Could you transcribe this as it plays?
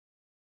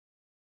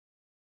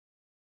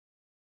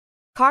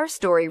Car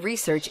Story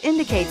research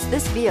indicates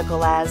this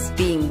vehicle as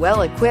being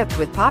well equipped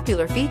with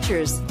popular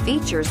features.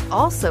 Features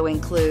also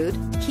include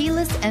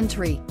keyless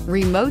entry,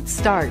 remote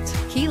start,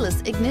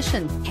 keyless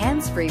ignition,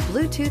 hands-free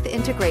Bluetooth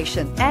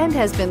integration, and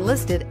has been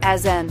listed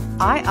as an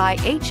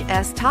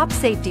IIHS top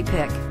safety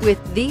pick with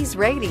these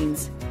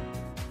ratings.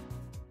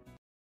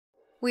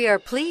 We are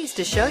pleased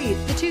to show you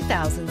the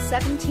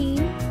 2017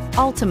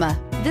 Altima.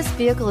 This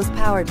vehicle is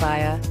powered by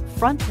a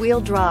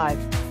front-wheel drive,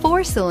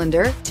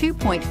 4-cylinder,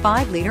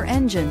 2.5-liter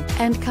engine,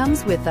 and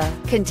comes with a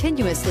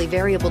continuously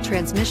variable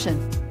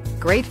transmission.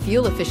 Great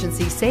fuel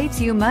efficiency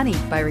saves you money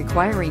by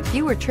requiring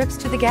fewer trips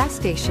to the gas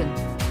station.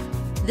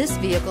 This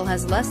vehicle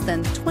has less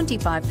than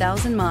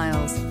 25,000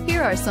 miles.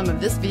 Here are some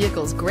of this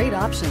vehicle's great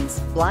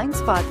options: blind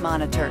spot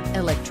monitor,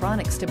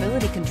 electronic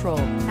stability control,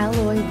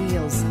 alloy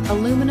wheels,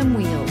 aluminum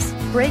wheels,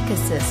 brake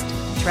assist,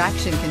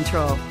 traction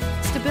control,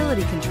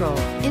 stability control,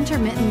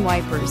 intermittent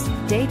wipers,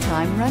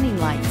 daytime running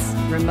lights,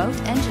 remote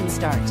engine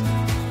start.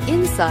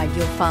 Inside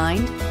you'll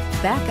find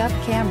backup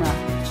camera,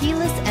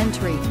 keyless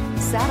entry,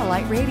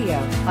 satellite radio,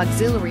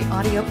 auxiliary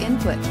audio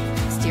input,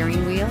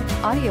 steering wheel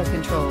audio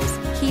controls,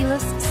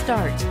 keyless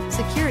start,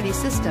 security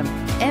system,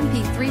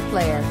 MP3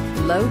 player,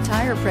 low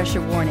tire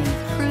pressure warning,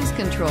 cruise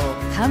control.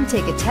 Come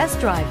take a test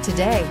drive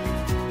today.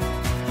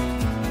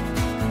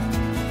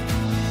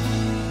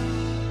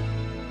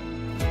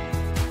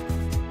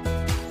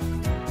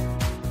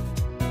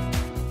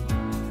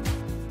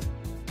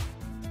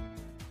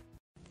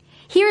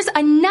 Here's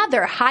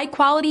another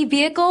high-quality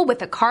vehicle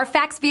with a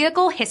CARFAX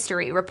Vehicle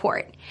History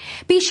Report.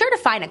 Be sure to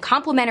find a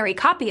complimentary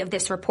copy of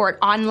this report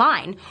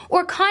online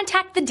or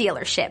contact the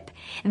dealership.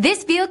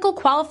 This vehicle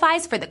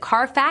qualifies for the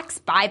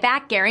CARFAX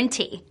Buyback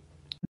Guarantee.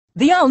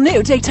 The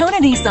all-new Daytona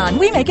Nissan.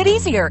 We make it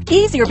easier.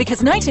 Easier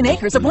because 19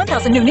 acres of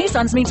 1,000 new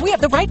Nissans means we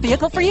have the right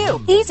vehicle for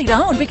you. Easy to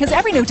own because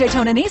every new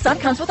Daytona Nissan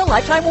comes with a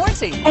lifetime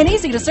warranty. And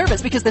easy to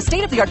service because the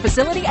state-of-the-art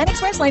facility and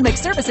express lane makes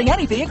servicing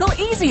any vehicle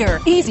easier.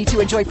 Easy to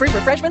enjoy free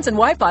refreshments and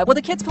Wi-Fi while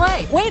the kids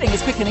play. Waiting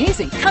is quick and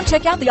easy. Come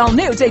check out the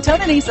all-new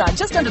Daytona Nissan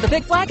just under the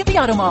big flag at the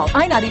Automall.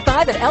 I-95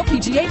 at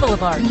MPGAll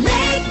Boulevard.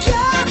 Make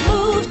your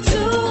move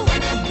to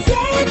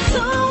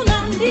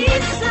Daytona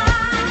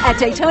Nissan. At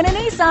Daytona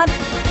Nissan,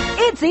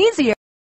 it's easier.